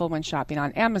very helpful when shopping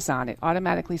on Amazon. It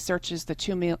automatically searches the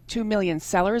 2 million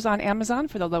sellers on Amazon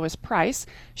for the lowest price,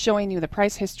 showing you the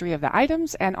price history of the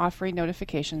items and offering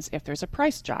notifications notifications if there's a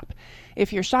price drop.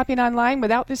 If you're shopping online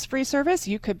without this free service,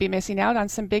 you could be missing out on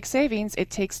some big savings. It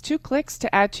takes 2 clicks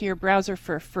to add to your browser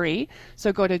for free.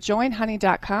 So go to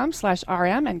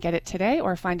joinhoney.com/RM and get it today,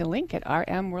 or find a link at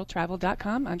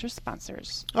rmworldtravel.com under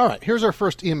sponsors. All right, here's our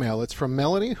first email. It's from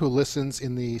Melanie, who listens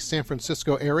in the San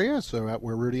Francisco area, so out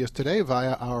where Rudy is today,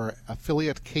 via our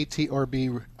affiliate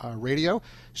KTRB radio.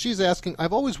 She's asking,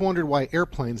 I've always wondered why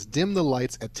airplanes dim the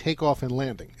lights at takeoff and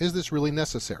landing. Is this really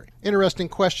necessary? Interesting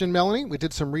question, Melanie. We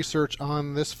did some research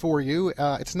on this for you.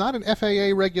 It's not an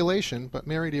FAA regulation, but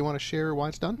Mary, do you want to share why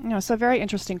it's done? No, so very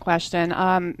interesting question.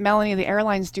 Melanie, the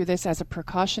airlines do this as a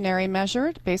precautionary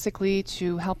measure, basically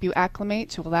to help you acclimate,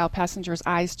 to allow passengers'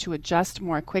 eyes to adjust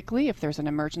more quickly if there's an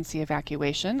emergency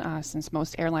evacuation, since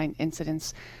most airline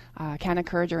incidents can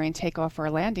occur during takeoff or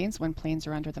landings when planes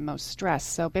are under the most stress.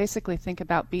 So basically think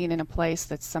about being in a place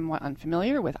that's somewhat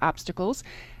unfamiliar with obstacles,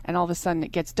 and all of a sudden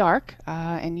it gets dark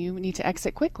and you need to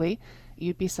exit quickly.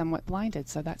 You'd be somewhat blinded,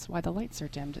 so that's why the lights are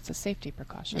dimmed. It's a safety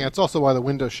precaution. Yeah, it's also why the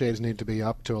window shades need to be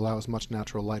up to allow as much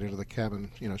natural light into the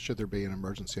cabin, should there be an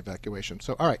emergency evacuation.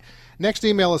 So, all right. Next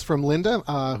email is from Linda,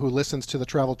 who listens to the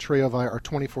Travel Trio via our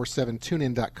 24/7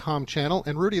 TuneIn.com channel.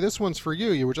 And Rudy, this one's for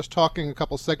you. You were just talking a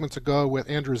couple segments ago with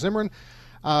Andrew Zimmern,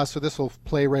 so this will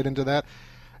play right into that.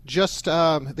 Just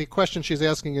the question she's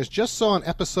asking is, just saw an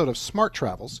episode of Smart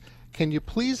Travels. Can you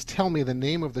please tell me the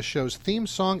name of the show's theme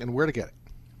song and where to get it?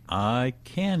 I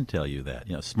can tell you that.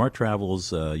 Smart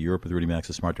Travels, Europe with Rudy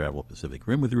Maxa, Smart Travel Pacific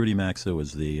Rim with Rudy Maxa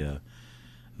was the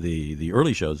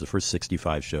early shows, the first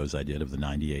 65 shows I did of the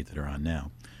 98 that are on now.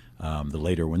 The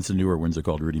later ones, the newer ones, are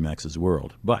called Rudy Maxa's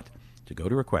World. But to go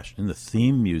to her question, the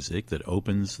theme music that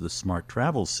opens the Smart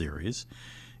Travel series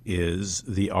is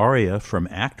the aria from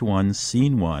Act 1,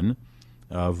 Scene 1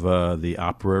 of the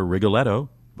opera Rigoletto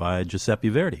by Giuseppe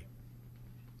Verdi.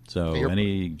 So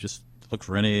just look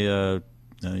for any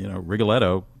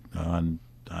Rigoletto on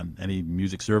any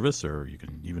music service, or you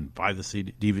can even buy the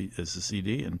CD as a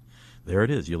CD, and there it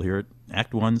is. You'll hear it.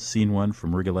 Act 1, Scene 1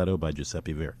 from Rigoletto by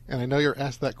Giuseppe Verdi. And I know you're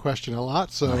asked that question a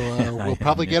lot, so we'll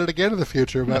probably get it again in the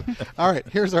future. But all right,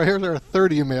 here's our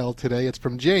third email today. It's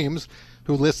from James,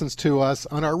 who listens to us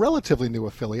on our relatively new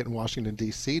affiliate in Washington,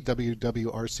 D.C.,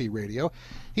 WWRC Radio.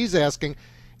 He's asking,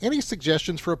 any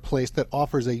suggestions for a place that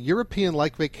offers a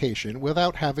European-like vacation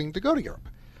without having to go to Europe?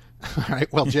 All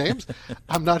right, well, James,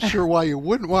 I'm not sure why you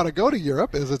wouldn't want to go to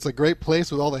Europe, as it's a great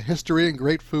place with all the history and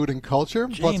great food and culture.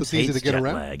 Plus, it's easy to get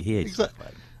around. Lag. He hates jet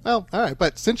lag. Well, all right,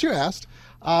 but since you asked,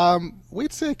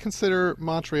 we'd say consider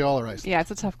Montreal or Iceland. Yeah,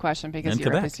 it's a tough question because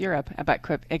Europe Quebec. is Europe.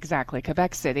 But exactly,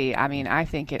 Quebec City. I mean, I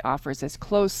think it offers as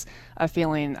close a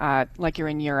feeling like you're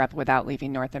in Europe without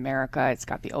leaving North America. It's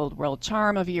got the old world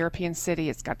charm of a European city.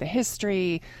 It's got the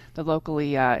history, the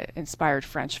locally inspired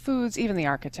French foods, even the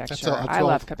architecture. I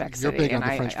love Quebec City. You're big on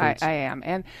the French foods. I am.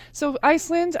 And so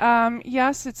Iceland,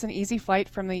 yes, it's an easy flight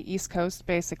from the East Coast,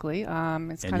 basically. It's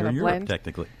kind of a blend. Europe,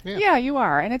 technically. Yeah, you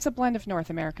are. And it's a blend of North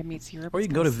America meets Europe. Or you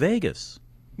can go to Vegas.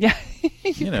 Yeah,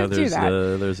 you could do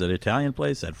that. There's an Italian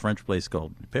place, that French place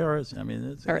called Paris. I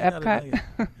mean, or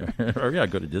Epcot. Or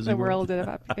go to Disney World. The world of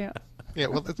Epcot. Yeah. Yeah,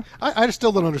 well, I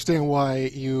still don't understand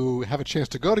why you have a chance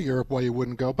to go to Europe, why you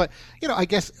wouldn't go. But, I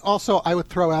guess also I would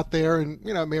throw out there, and,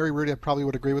 Mary, Rudy, I probably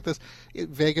would agree with this.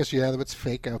 Vegas, it's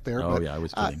fake out there. Oh, yeah, I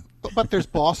was kidding. But there's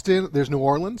Boston, there's New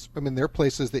Orleans. I mean, there are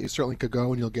places that you certainly could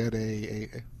go and you'll get a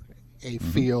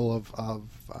feel of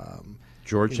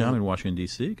Georgetown in Washington,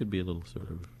 D.C. could be a little sort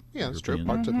of... Yeah, that's true.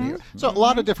 Parts of New York. So a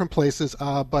lot of different places,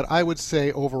 but I would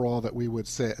say overall that we would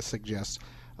suggest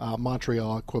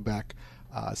Montreal, Quebec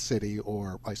City,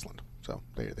 or Iceland. So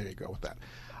there you go with that.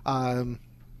 I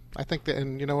think that,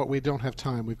 and you know what, we don't have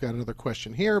time. We've got another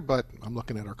question here, but I'm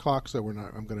looking at our clock, so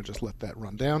I'm going to just let that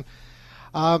run down.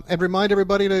 And remind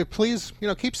everybody to please,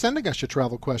 keep sending us your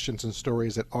travel questions and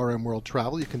stories at RM World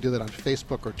Travel. You can do that on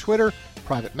Facebook or Twitter,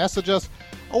 private message us,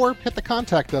 or hit the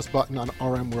Contact Us button on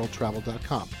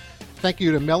rmworldtravel.com. Thank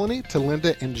you to Melanie, to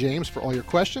Linda, and James for all your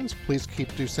questions. Please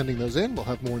keep sending those in. We'll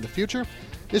have more in the future.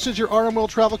 This is your RM World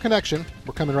Travel Connection.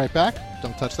 We're coming right back.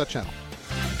 Don't touch that channel.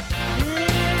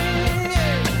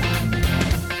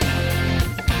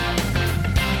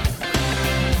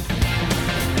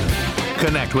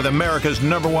 Connect with America's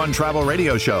 #1 travel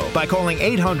radio show by calling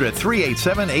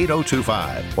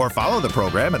 800-387-8025 or follow the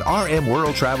program at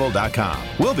rmworldtravel.com.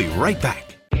 We'll be right back.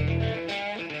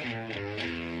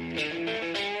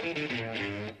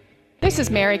 This is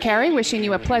Mary Carey wishing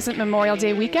you a pleasant Memorial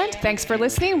Day weekend. Thanks for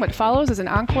listening. What follows is an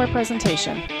encore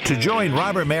presentation. To join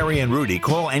Robert, Mary, and Rudy,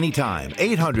 call anytime,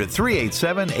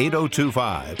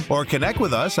 800-387-8025, or connect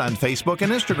with us on Facebook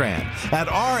and Instagram at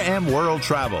RM World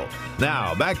Travel.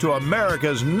 Now, back to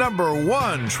America's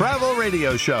 #1 travel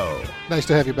radio show. Nice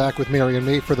to have you back with Mary and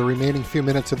me for the remaining few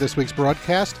minutes of this week's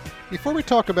broadcast. Before we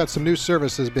talk about some new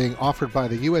services being offered by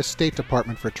the U.S. State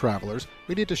Department for travelers,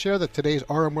 we need to share that today's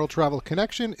RM World Travel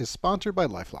Connection is sponsored by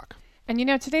LifeLock. And you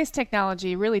know, today's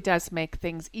technology really does make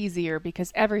things easier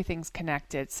because everything's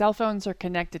connected. Cell phones are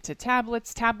connected to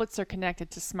tablets, tablets are connected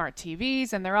to smart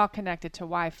TVs, and they're all connected to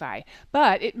Wi-Fi.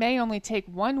 But it may only take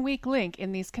one weak link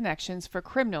in these connections for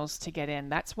criminals to get in.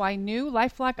 That's why new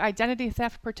LifeLock identity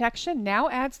theft protection now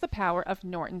adds the power of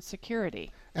Norton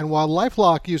Security. And while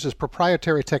LifeLock uses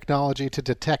proprietary technology to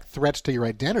detect threats to your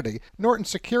identity, Norton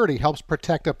Security helps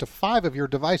protect up to 5 of your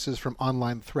devices from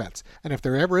online threats. And if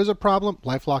there ever is a problem,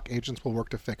 LifeLock agents will work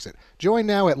to fix it. Join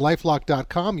now at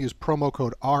LifeLock.com, use promo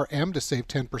code RM to save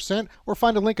 10%, or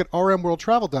find a link at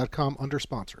rmworldtravel.com under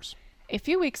sponsors. A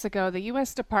few weeks ago, the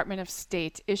U.S. Department of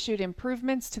State issued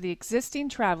improvements to the existing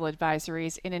travel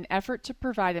advisories in an effort to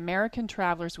provide American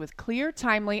travelers with clear,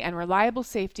 timely, and reliable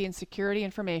safety and security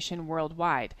information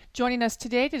worldwide. Joining us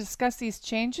today to discuss these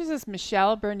changes is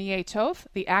Michelle Bernier-Toth,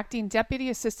 the Acting Deputy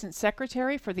Assistant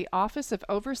Secretary for the Office of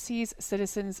Overseas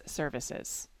Citizens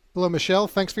Services. Hello, Michelle.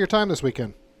 Thanks for your time this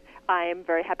weekend. I am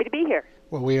very happy to be here.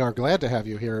 Well, we are glad to have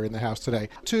you here in the house today.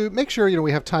 To make sure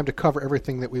we have time to cover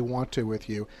everything that we want to with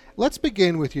you, let's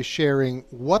begin with you sharing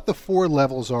what the 4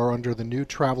 levels are under the new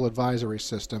travel advisory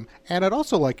system, and I'd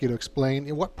also like you to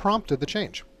explain what prompted the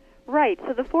change. Right.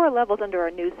 So the 4 levels under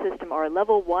our new system are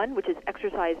Level 1, which is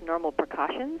exercise normal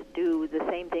precautions, do the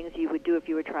same things you would do if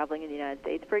you were traveling in the United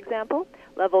States, for example.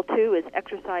 Level 2 is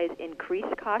exercise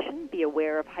increased caution, be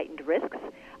aware of heightened risks,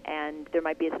 and there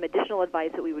might be some additional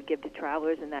advice that we would give to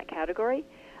travelers in that category.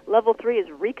 Level 3 is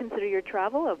reconsider your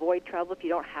travel, avoid travel if you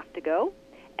don't have to go.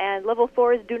 And Level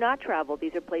 4 is do not travel.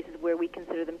 These are places where we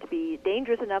consider them to be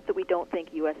dangerous enough that we don't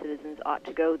think U.S. citizens ought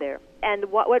to go there.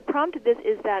 And what prompted this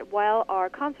is that while our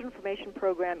consular information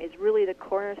program is really the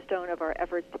cornerstone of our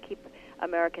efforts to keep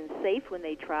Americans safe when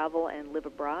they travel and live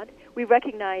abroad, we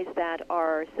recognize that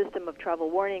our system of travel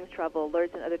warnings, travel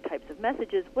alerts, and other types of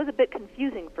messages was a bit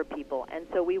confusing for people. And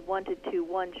so we wanted to,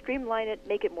 one, streamline it,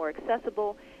 make it more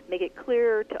accessible, make it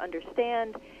clearer to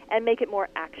understand, and make it more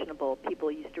actionable.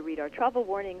 People used to read our travel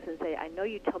warnings and say, I know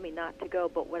you tell me not to go,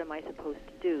 but what am I supposed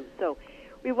to do? So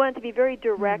we wanted to be very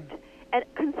direct and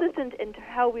consistent in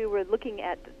how we were looking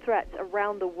at threats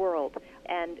around the world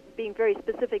and being very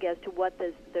specific as to what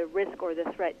the risk or the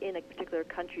threat in a particular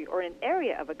country or in an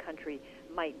area of a country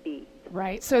might be.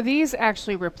 Right. So these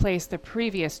actually replace the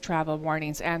previous travel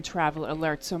warnings and travel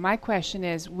alerts. So my question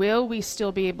is, will we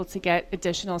still be able to get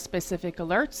additional specific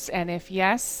alerts? And if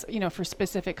yes, for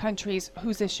specific countries,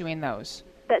 who's issuing those?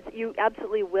 You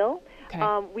absolutely will. Okay.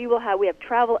 We have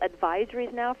travel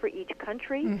advisories now for each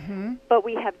country, but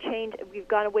we have changed. We've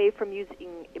gone away from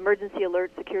using emergency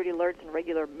alerts, security alerts, and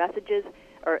regular messages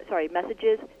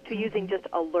to using just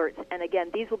alerts. And again,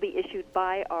 these will be issued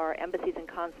by our embassies and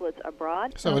consulates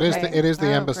abroad. So it is the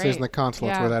embassies and the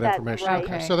consulates where that information. Right.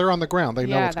 Okay. So they're on the ground. They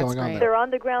know what's going on there. They're on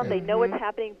the ground. They know what's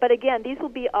happening. But again, these will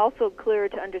be also clearer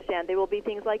to understand. There will be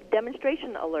things like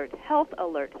demonstration alert, health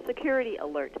alert, security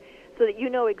alert, so that you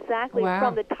know exactly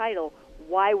from the title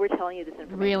why we're telling you this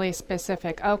information. Really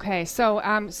specific. Okay, so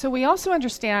we also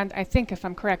understand, I think if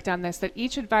I'm correct on this, that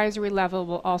each advisory level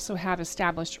will also have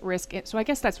established risk. So I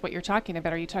guess that's what you're talking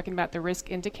about. Are you talking about the risk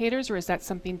indicators, or is that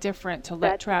something different to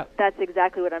let travel? That's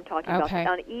exactly what I'm talking about.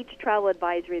 On each travel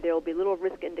advisory, there will be little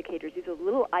risk indicators. These are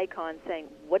little icons saying,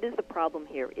 what is the problem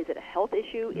here? Is it a health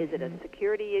issue? Is it a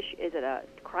security issue? Is it a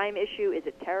crime issue? Is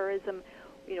it terrorism?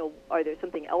 Are there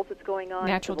something else that's going on?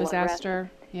 Natural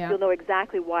disaster. Yeah. You'll know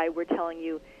exactly why we're telling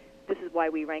you this is why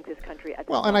we rank this country at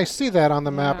the and I see that on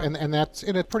the map, and that's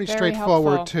pretty very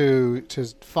straightforward to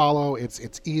follow.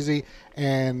 It's easy,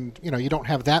 and you don't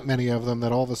have that many of them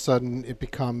that all of a sudden it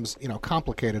becomes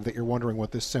complicated that you're wondering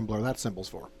what this symbol or that symbol's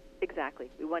for. Exactly.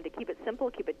 We wanted to keep it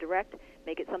simple, keep it direct,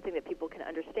 make it something that people can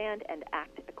understand and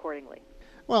act accordingly.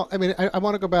 Well, I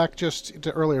want to go back just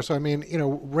to earlier. So,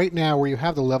 right now where you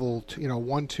have the level,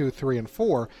 1, 2, 3, and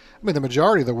 4, the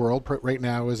majority of the world right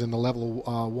now is in the level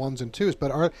 1s and 2s.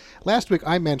 But last week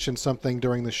I mentioned something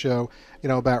during the show,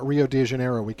 about Rio de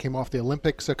Janeiro. We came off the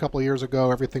Olympics a couple of years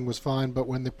ago. Everything was fine. But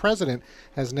when the president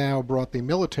has now brought the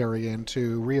military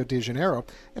into Rio de Janeiro,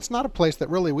 it's not a place that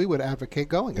really we would advocate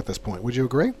going at this point. Would you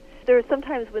agree? There are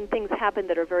sometimes when things happen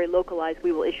that are very localized,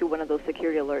 we will issue one of those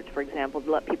security alerts, for example,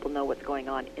 to let people know what's going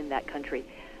on in that country.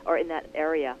 or in that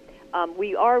area.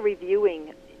 We are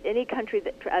reviewing any country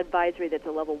advisory that's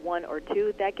a level 1 or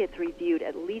 2. That gets reviewed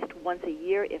at least once a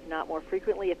year, if not more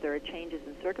frequently, if there are changes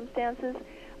in circumstances.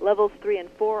 Levels 3 and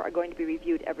 4 are going to be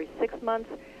reviewed every 6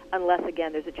 months, unless,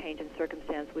 again, there's a change in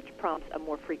circumstance which prompts a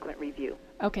more frequent review.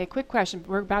 Okay, quick question.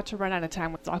 We're about to run out of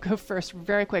time. I'll go first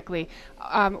very quickly.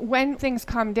 When things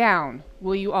come down,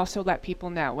 will you also let people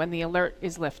know when the alert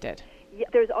is lifted? Yeah,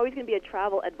 there's always going to be a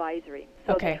travel advisory.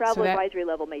 So okay, the travel advisory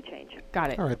level may change.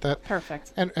 Got it. All right.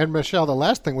 Perfect. And Michelle, the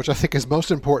last thing, which I think is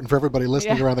most important for everybody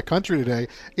listening around the country today,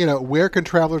 where can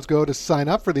travelers go to sign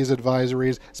up for these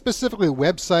advisories, specifically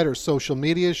website or social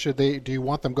media? Do you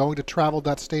want them going to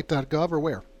travel.state.gov or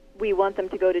where? We want them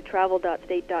to go to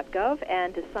travel.state.gov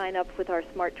and to sign up with our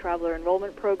Smart Traveler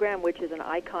Enrollment Program, which is an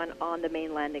icon on the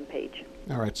main landing page.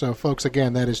 All right. So, folks,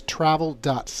 again, that is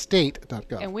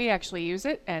travel.state.gov. And we actually use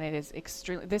it, and it is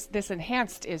extremely... This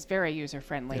enhanced is very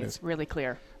user-friendly. It's really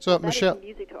clear. So, that Michelle... is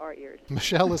music to our ears.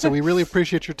 Michelle, listen, we really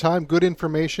appreciate your time. Good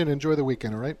information. Enjoy the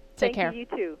weekend, all right? Take care. You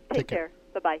too. Take care.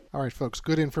 Bye-bye. All right, folks,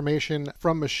 good information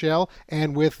from Michelle.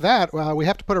 And with that, we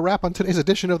have to put a wrap on today's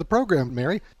edition of the program,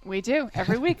 Mary. We do.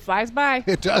 Every week flies by.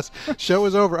 It does. Show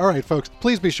is over. All right, folks,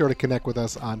 please be sure to connect with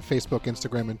us on Facebook,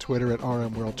 Instagram, and Twitter at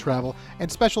RM World Travel.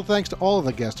 And special thanks to all of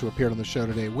the guests who appeared on the show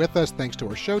today with us. Thanks to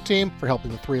our show team for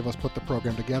helping the three of us put the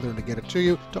program together and to get it to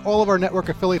you. To all of our network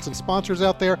affiliates and sponsors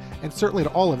out there, and certainly to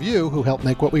all of you who help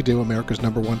make what we do America's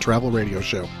 #1 travel radio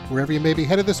show. Wherever you may be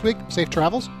headed this week, safe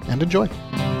travels and enjoy.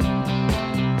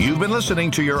 You've been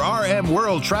listening to your RM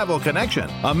World Travel Connection,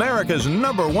 America's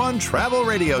 #1 travel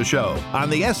radio show on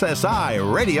the SSI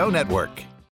Radio Network.